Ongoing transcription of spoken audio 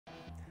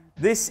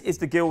This is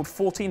the Guild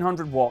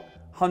 1400 watt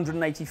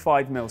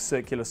 185mm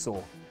circular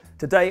saw.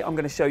 Today I'm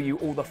going to show you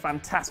all the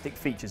fantastic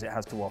features it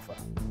has to offer.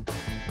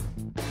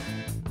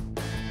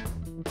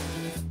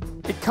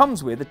 It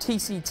comes with a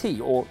TCT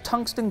or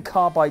tungsten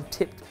carbide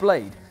tipped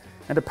blade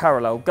and a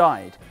parallel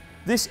guide.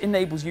 This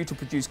enables you to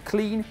produce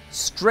clean,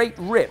 straight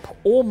rip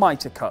or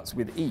miter cuts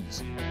with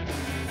ease.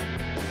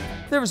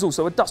 There is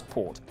also a dust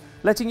port,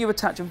 letting you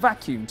attach a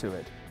vacuum to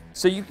it,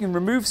 so you can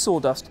remove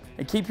sawdust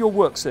and keep your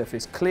work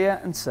surface clear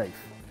and safe.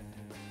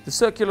 The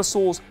circular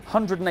saw's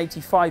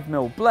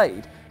 185mm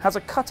blade has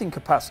a cutting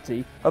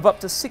capacity of up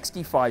to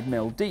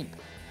 65mm deep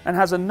and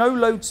has a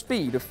no-load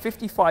speed of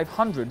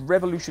 5,500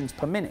 revolutions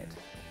per minute.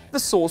 The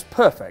saw's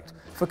perfect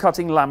for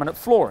cutting laminate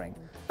flooring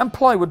and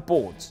plywood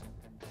boards.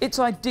 It's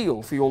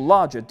ideal for your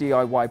larger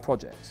DIY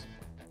projects.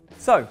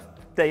 So,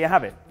 there you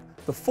have it,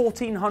 the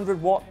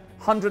 1400 watt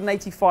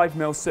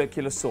 185mm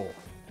circular saw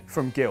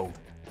from Guild,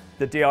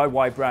 the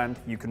DIY brand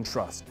you can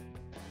trust.